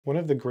One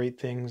of the great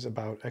things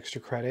about extra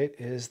credit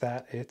is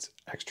that it's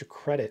extra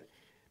credit.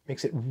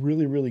 Makes it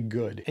really, really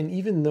good. And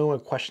even though a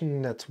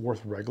question that's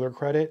worth regular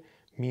credit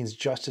means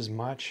just as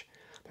much,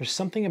 there's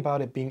something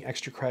about it being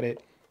extra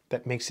credit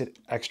that makes it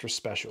extra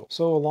special.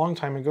 So a long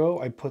time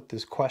ago, I put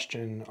this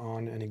question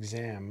on an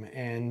exam,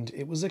 and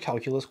it was a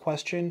calculus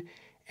question,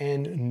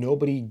 and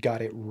nobody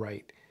got it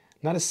right.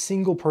 Not a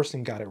single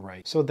person got it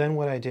right. So then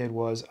what I did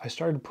was I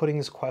started putting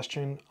this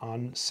question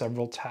on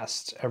several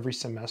tests every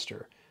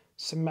semester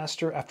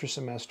after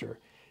semester,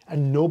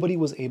 and nobody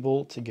was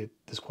able to get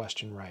this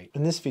question right.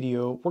 In this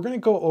video, we're gonna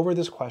go over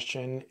this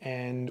question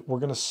and we're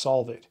gonna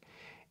solve it.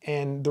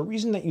 And the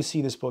reason that you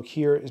see this book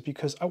here is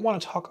because I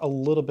wanna talk a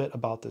little bit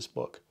about this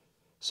book.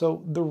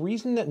 So the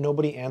reason that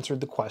nobody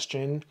answered the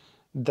question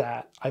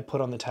that I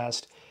put on the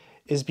test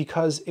is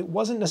because it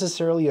wasn't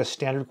necessarily a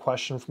standard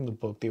question from the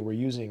book they were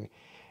using.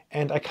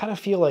 And I kind of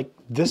feel like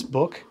this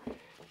book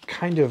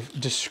kind of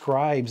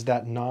describes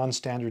that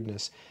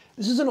non-standardness.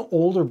 This is an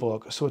older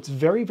book, so it's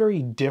very,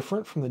 very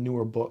different from the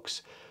newer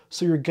books.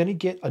 So you're gonna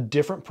get a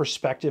different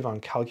perspective on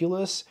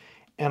calculus.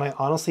 And I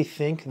honestly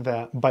think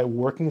that by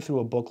working through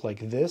a book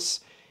like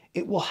this,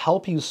 it will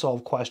help you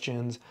solve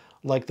questions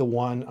like the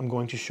one I'm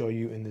going to show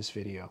you in this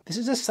video. This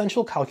is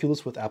Essential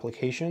Calculus with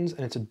Applications,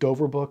 and it's a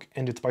Dover book,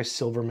 and it's by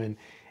Silverman.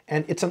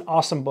 And it's an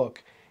awesome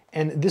book.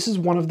 And this is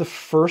one of the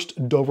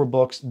first Dover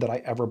books that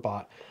I ever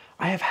bought.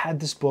 I have had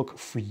this book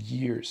for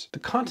years. The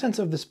contents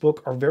of this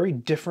book are very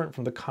different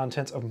from the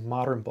contents of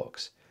modern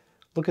books.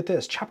 Look at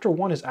this. Chapter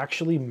 1 is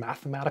actually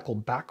mathematical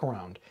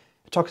background.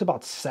 It talks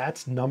about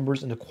sets,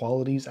 numbers,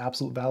 inequalities,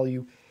 absolute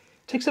value.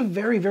 It takes a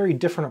very, very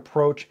different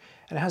approach,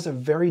 and it has a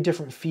very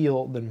different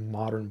feel than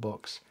modern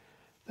books.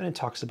 Then it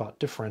talks about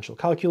differential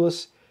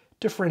calculus,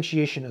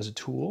 differentiation as a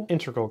tool,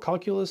 integral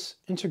calculus,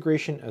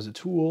 integration as a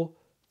tool,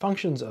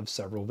 functions of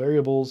several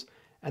variables,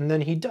 and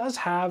then he does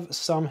have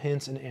some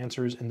hints and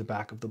answers in the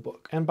back of the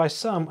book. And by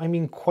some, I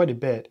mean quite a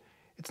bit.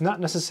 It's not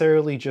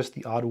necessarily just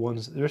the odd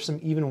ones, there's some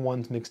even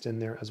ones mixed in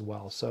there as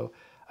well. So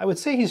I would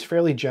say he's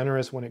fairly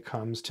generous when it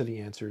comes to the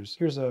answers.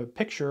 Here's a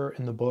picture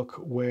in the book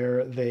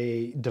where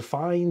they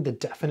define the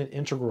definite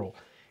integral.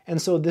 And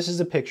so this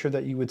is a picture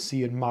that you would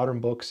see in modern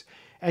books,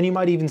 and you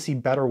might even see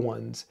better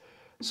ones.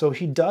 So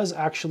he does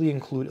actually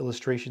include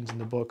illustrations in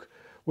the book,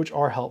 which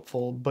are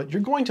helpful, but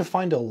you're going to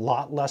find a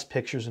lot less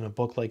pictures in a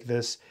book like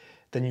this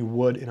than you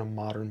would in a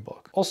modern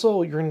book.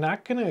 Also, you're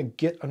not gonna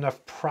get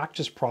enough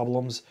practice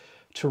problems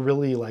to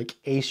really like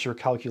ace your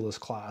calculus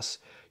class.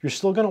 You're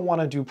still gonna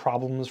wanna do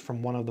problems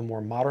from one of the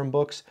more modern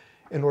books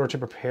in order to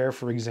prepare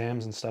for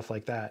exams and stuff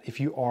like that if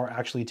you are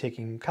actually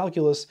taking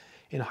calculus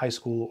in high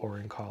school or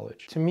in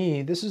college. To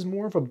me, this is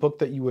more of a book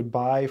that you would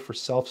buy for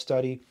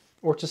self-study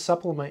or to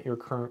supplement your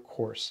current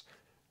course.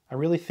 I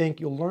really think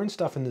you'll learn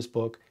stuff in this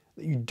book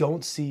that you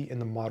don't see in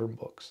the modern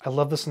books. I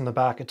love this in the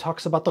back. It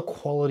talks about the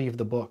quality of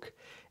the book.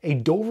 A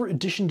Dover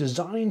edition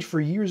designed for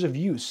years of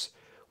use.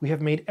 We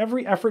have made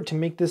every effort to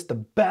make this the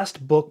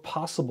best book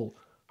possible.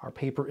 Our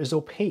paper is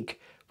opaque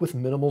with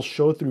minimal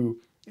show-through.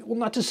 It will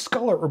not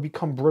discolor or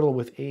become brittle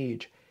with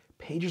age.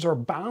 Pages are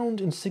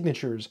bound in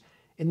signatures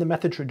in the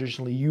method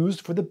traditionally used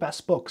for the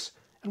best books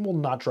and will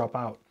not drop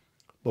out.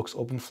 Books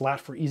open flat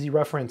for easy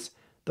reference.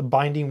 The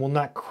binding will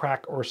not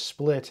crack or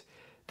split.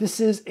 This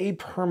is a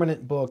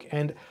permanent book,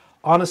 and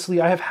honestly,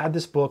 I have had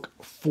this book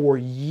for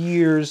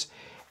years,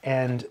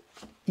 and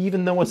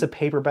even though it's a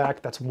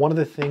paperback, that's one of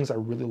the things I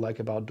really like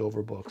about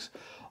Dover books.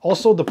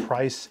 Also, the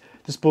price.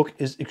 This book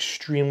is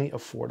extremely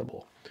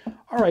affordable.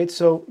 All right,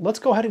 so let's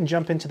go ahead and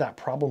jump into that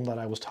problem that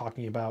I was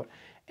talking about,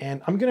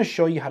 and I'm gonna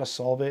show you how to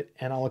solve it,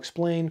 and I'll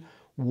explain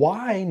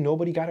why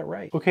nobody got it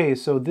right. Okay,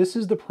 so this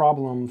is the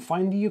problem.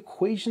 Find the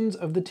equations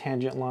of the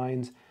tangent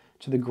lines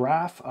to the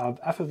graph of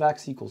f of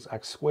x equals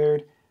x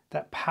squared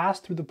that pass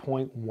through the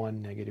point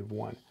 1,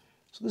 -1.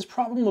 So this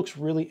problem looks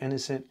really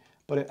innocent,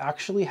 but it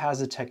actually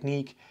has a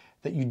technique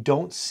that you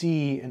don't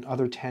see in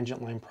other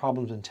tangent line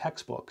problems in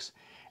textbooks.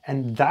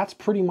 And that's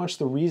pretty much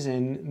the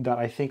reason that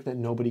I think that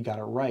nobody got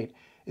it right,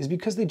 is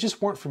because they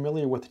just weren't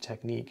familiar with the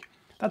technique.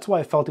 That's why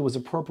I felt it was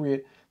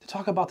appropriate to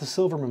talk about the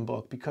Silverman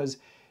book, because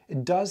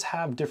it does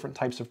have different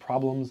types of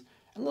problems,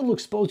 and it'll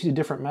expose you to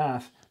different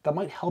math that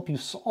might help you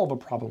solve a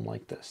problem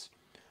like this.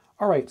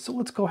 All right, so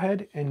let's go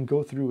ahead and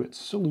go through its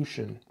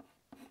solution.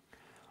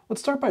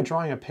 Let's start by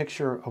drawing a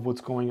picture of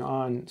what's going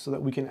on so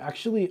that we can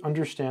actually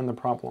understand the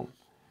problem.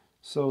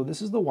 So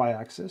this is the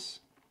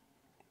y-axis,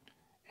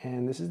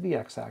 and this is the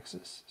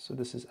x-axis. So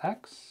this is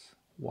x,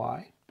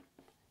 y,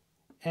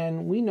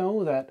 and we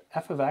know that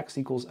f of x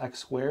equals x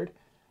squared.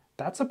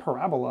 That's a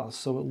parabola,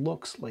 so it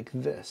looks like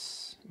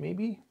this.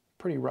 Maybe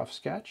pretty rough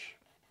sketch.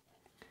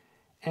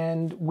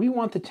 And we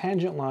want the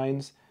tangent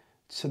lines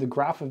to the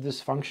graph of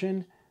this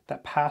function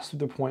that pass through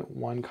the point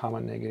 1,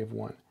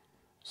 -1.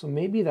 So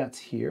maybe that's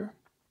here.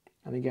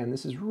 And again,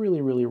 this is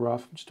really, really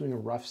rough. I'm just doing a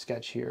rough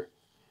sketch here.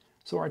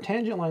 So our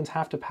tangent lines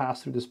have to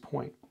pass through this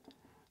point.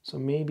 So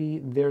maybe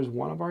there's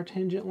one of our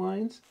tangent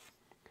lines,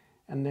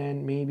 and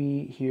then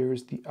maybe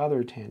here's the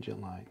other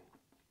tangent line.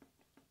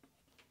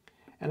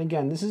 And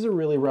again, this is a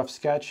really rough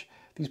sketch.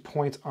 these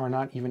points are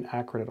not even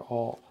accurate at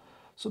all.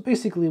 So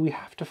basically we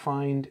have to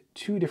find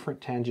two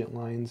different tangent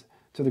lines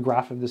to the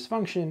graph of this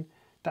function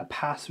that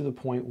pass through the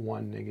point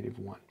 1, negative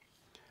 1.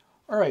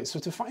 All right, so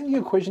to find the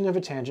equation of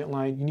a tangent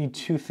line, you need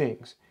two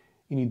things.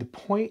 You need the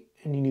point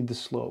and you need the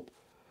slope.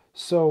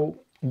 So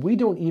we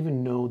don't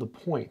even know the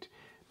point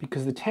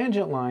because the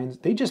tangent lines,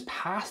 they just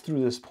pass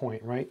through this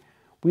point, right?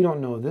 We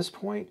don't know this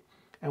point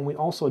and we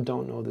also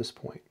don't know this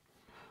point.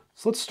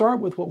 So let's start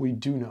with what we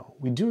do know.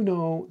 We do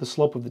know the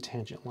slope of the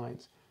tangent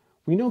lines.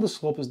 We know the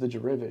slope is the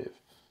derivative.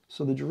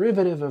 So the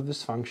derivative of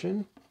this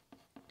function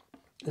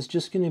is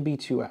just going to be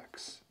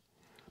 2x.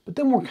 But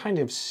then we're kind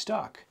of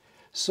stuck.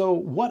 So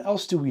what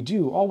else do we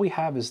do? All we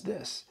have is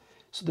this.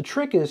 So the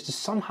trick is to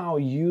somehow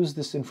use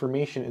this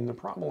information in the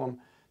problem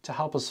to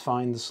help us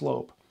find the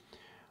slope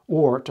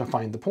or to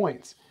find the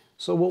points.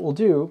 So what we'll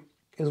do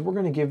is we're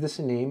going to give this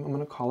a name. I'm going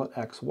to call it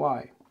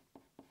xy.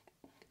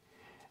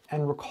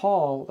 And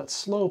recall that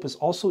slope is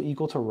also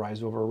equal to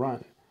rise over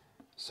run.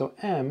 So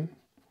m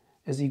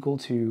is equal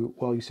to,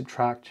 well, you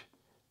subtract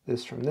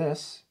this from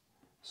this.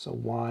 So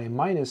y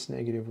minus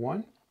negative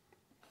 1.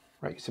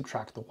 Right, you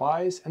subtract the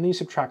y's, and then you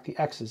subtract the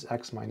x's,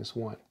 x minus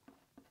 1.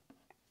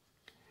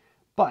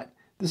 But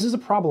this is a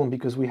problem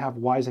because we have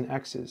y's and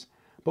x's,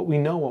 but we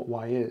know what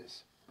y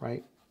is,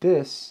 right?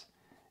 This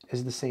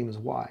is the same as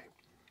y.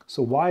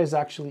 So y is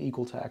actually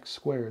equal to x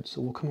squared.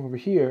 So we'll come over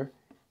here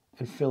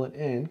and fill it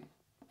in.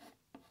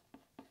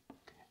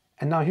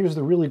 And now here's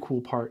the really cool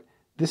part.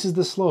 This is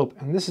the slope,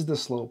 and this is the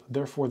slope,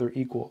 therefore they're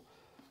equal.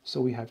 So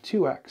we have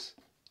 2x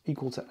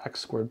equal to x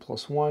squared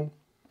plus 1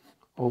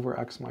 over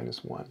x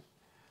minus 1.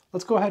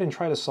 Let's go ahead and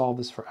try to solve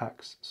this for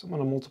x. So I'm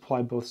going to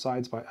multiply both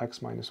sides by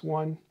x minus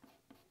 1.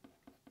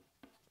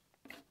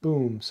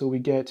 Boom. So we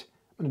get,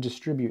 I'm going to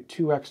distribute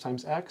 2x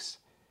times x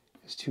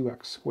is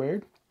 2x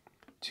squared.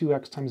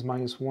 2x times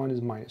minus 1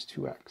 is minus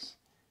 2x.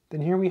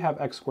 Then here we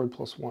have x squared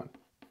plus 1.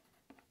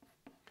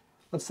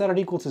 Let's set it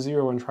equal to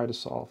 0 and try to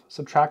solve.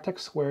 Subtract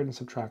x squared and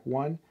subtract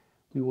 1.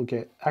 We will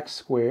get x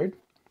squared,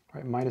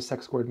 right? Minus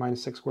x squared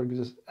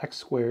gives us x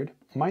squared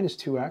minus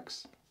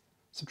 2x.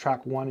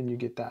 Subtract 1 and you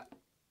get that.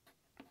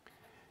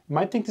 You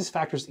might think this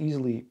factors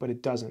easily, but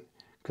it doesn't,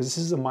 because this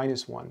is a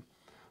minus 1.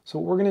 So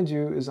what we're going to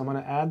do is I'm going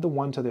to add the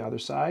 1 to the other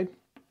side,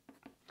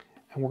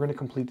 and we're going to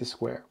complete the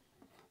square.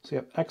 So you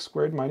have x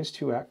squared minus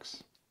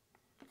 2x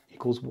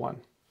equals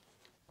 1.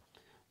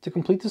 To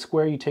complete the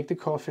square, you take the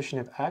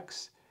coefficient of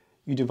x,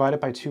 you divide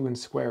it by 2 and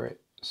square it.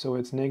 So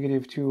it's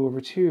negative 2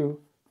 over 2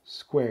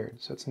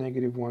 squared. So it's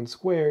negative 1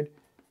 squared,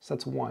 so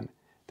that's 1.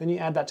 Then you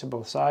add that to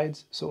both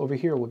sides. So over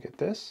here we'll get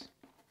this,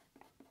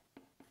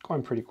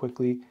 going pretty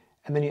quickly.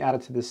 And then you add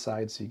it to this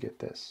side, so you get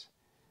this.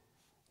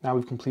 Now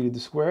we've completed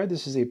the square.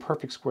 This is a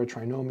perfect square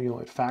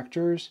trinomial. It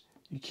factors.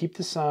 You keep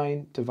the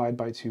sign, divide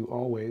by 2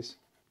 always.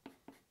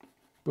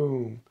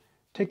 Boom.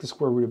 Take the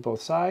square root of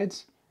both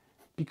sides.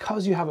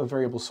 Because you have a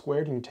variable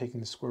squared and you're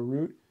taking the square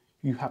root,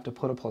 you have to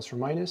put a plus or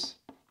minus.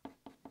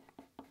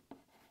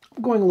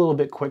 I'm going a little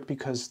bit quick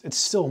because it's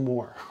still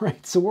more,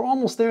 right? So we're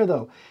almost there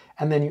though.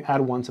 And then you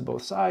add 1 to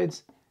both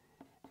sides,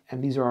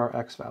 and these are our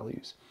x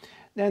values.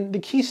 And the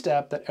key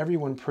step that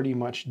everyone pretty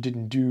much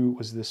didn't do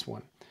was this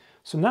one.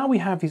 So now we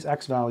have these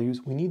x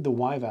values, we need the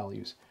y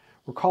values.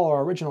 Recall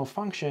our original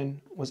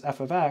function was f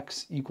of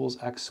x equals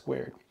x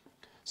squared.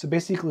 So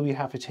basically we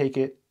have to take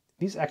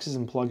these x's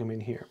and plug them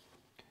in here.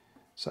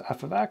 So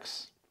f of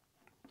x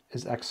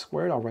is x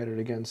squared. I'll write it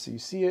again so you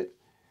see it.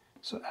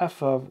 So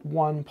f of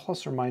 1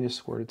 plus or minus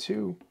square root of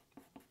 2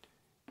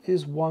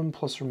 is 1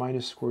 plus or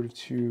minus square root of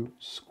 2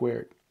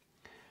 squared.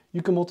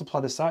 You can multiply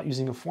this out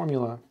using a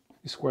formula.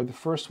 You square the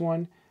first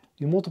one,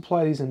 you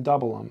multiply these and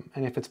double them.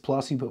 And if it's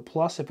plus, you put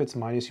plus. If it's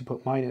minus, you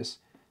put minus.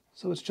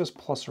 So it's just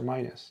plus or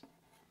minus.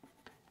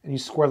 And you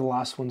square the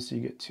last one so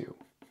you get 2.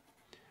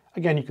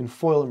 Again, you can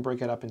FOIL and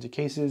break it up into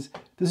cases.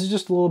 This is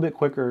just a little bit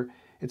quicker.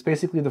 It's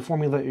basically the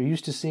formula that you're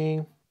used to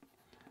seeing,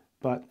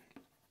 but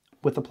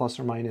with a plus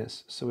or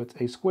minus. So it's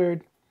a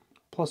squared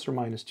plus or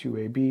minus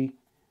 2ab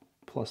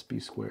plus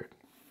b squared.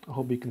 I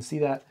hope you can see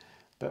that,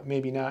 but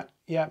maybe not.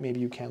 Yeah, maybe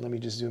you can. Let me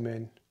just zoom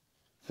in.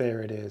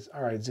 There it is.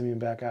 All right, zooming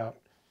back out.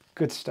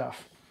 Good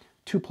stuff.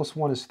 2 plus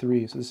 1 is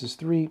 3. So this is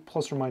 3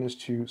 plus or minus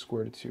 2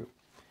 square root of 2.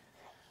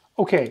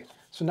 Okay,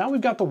 so now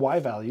we've got the y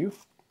value.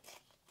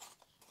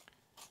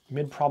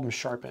 Mid-problem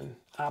sharpen.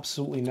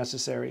 Absolutely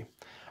necessary.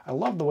 I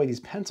love the way these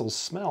pencils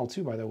smell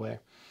too, by the way.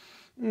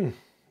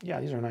 Yeah,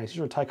 these are nice.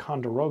 These are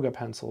Ticonderoga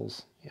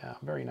pencils. Yeah,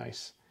 very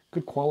nice.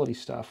 Good quality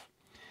stuff.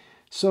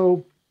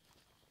 So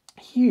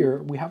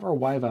here we have our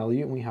y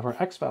value and we have our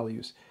x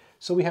values.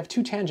 So we have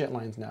two tangent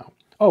lines now.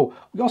 Oh,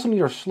 we also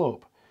need our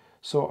slope.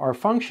 So our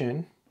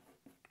function,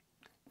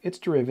 its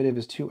derivative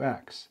is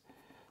 2x.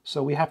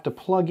 So we have to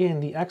plug in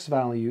the x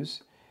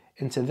values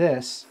into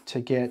this to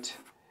get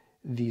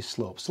the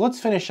slope. So let's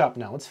finish up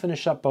now. Let's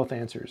finish up both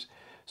answers.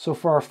 So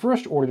for our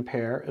first ordered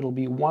pair, it'll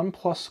be 1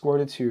 plus square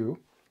root of 2,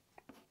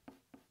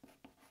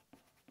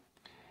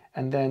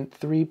 and then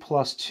 3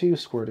 plus 2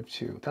 square root of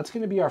 2. That's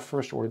going to be our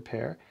first ordered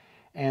pair.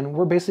 And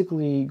we're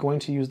basically going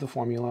to use the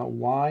formula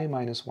y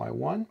minus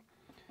y1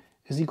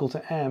 is equal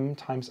to m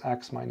times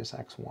x minus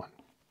x1.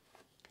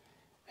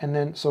 And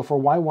then, so for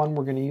y1,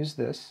 we're going to use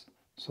this.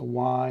 So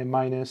y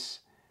minus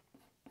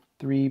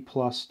 3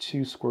 plus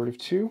 2 square root of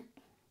 2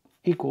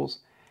 equals,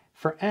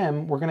 for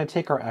m, we're going to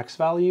take our x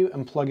value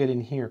and plug it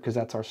in here because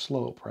that's our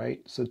slope,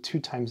 right? So 2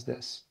 times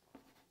this.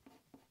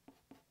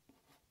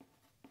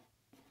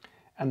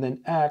 And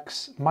then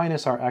x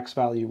minus our x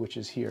value, which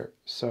is here.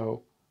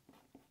 So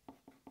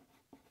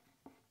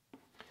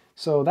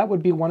that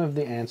would be one of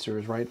the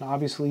answers, right? And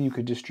obviously, you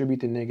could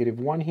distribute the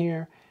 -1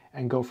 here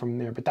and go from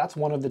there, but that's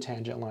one of the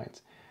tangent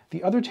lines.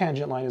 The other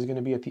tangent line is going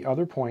to be at the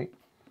other point,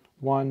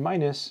 1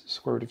 minus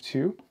square root of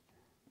 2,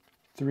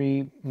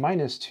 3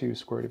 minus 2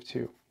 square root of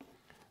 2,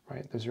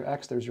 right? There's your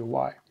x, there's your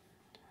y.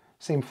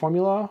 Same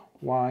formula,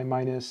 y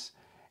minus,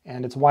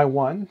 and it's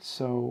y1,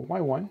 so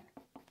y1,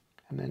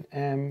 and then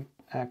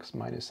mx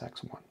minus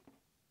x1.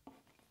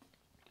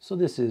 So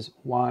this is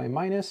y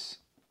minus,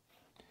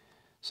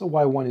 so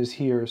y1 is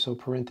here, so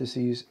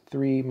parentheses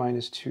 3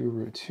 minus 2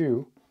 root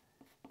 2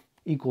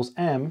 equals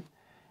m.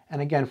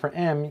 And again, for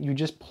m, you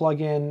just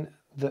plug in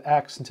the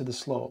x into the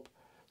slope.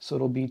 So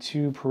it'll be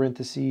 2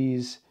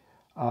 parentheses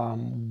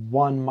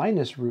 1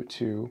 minus root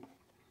 2,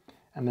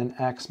 and then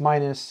x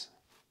minus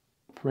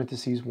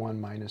parentheses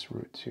 1 minus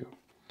root 2.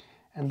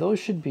 And those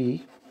should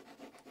be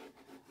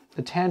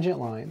the tangent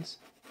lines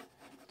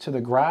to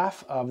the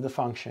graph of the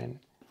function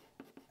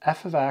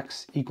f of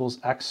x equals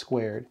x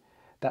squared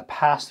that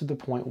pass through the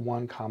point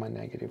 1 comma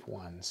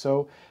 -1.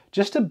 So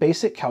just a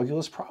basic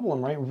calculus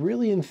problem, right?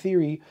 Really, in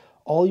theory,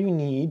 all you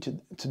need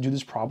to do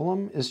this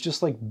problem is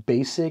just like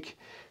basic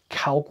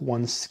Calc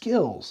 1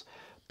 skills.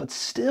 But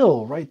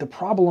still, right, the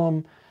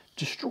problem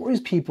destroys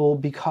people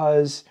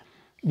because,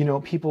 you know,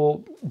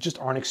 people just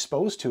aren't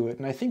exposed to it.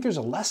 And I think there's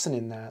a lesson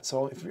in that.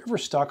 So if you're ever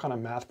stuck on a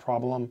math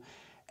problem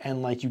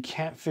and like you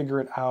can't figure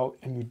it out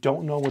and you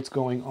don't know what's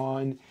going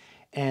on,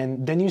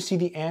 and then you see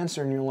the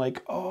answer and you're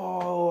like,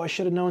 oh, I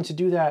should have known to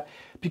do that,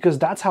 because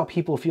that's how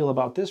people feel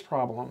about this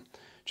problem.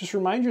 Just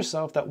remind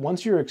yourself that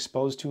once you're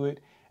exposed to it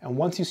and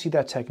once you see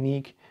that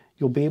technique,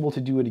 you'll be able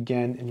to do it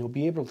again and you'll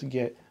be able to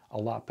get a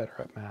lot better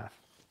at math.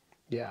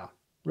 Yeah,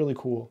 really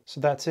cool.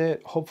 So that's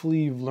it.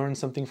 Hopefully you've learned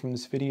something from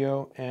this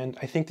video, and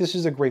I think this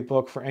is a great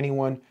book for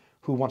anyone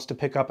who wants to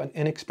pick up an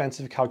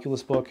inexpensive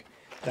calculus book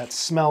that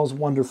smells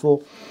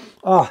wonderful.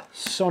 Ah,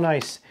 so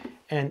nice.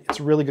 And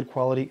it's really good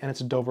quality, and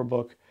it's a Dover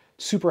book.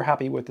 Super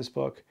happy with this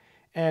book.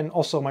 And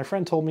also, my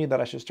friend told me that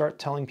I should start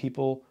telling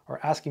people or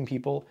asking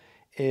people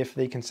if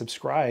they can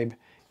subscribe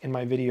in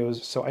my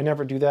videos. So I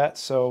never do that.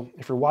 So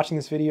if you're watching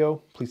this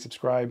video, please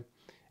subscribe.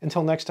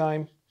 Until next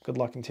time, good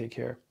luck and take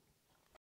care.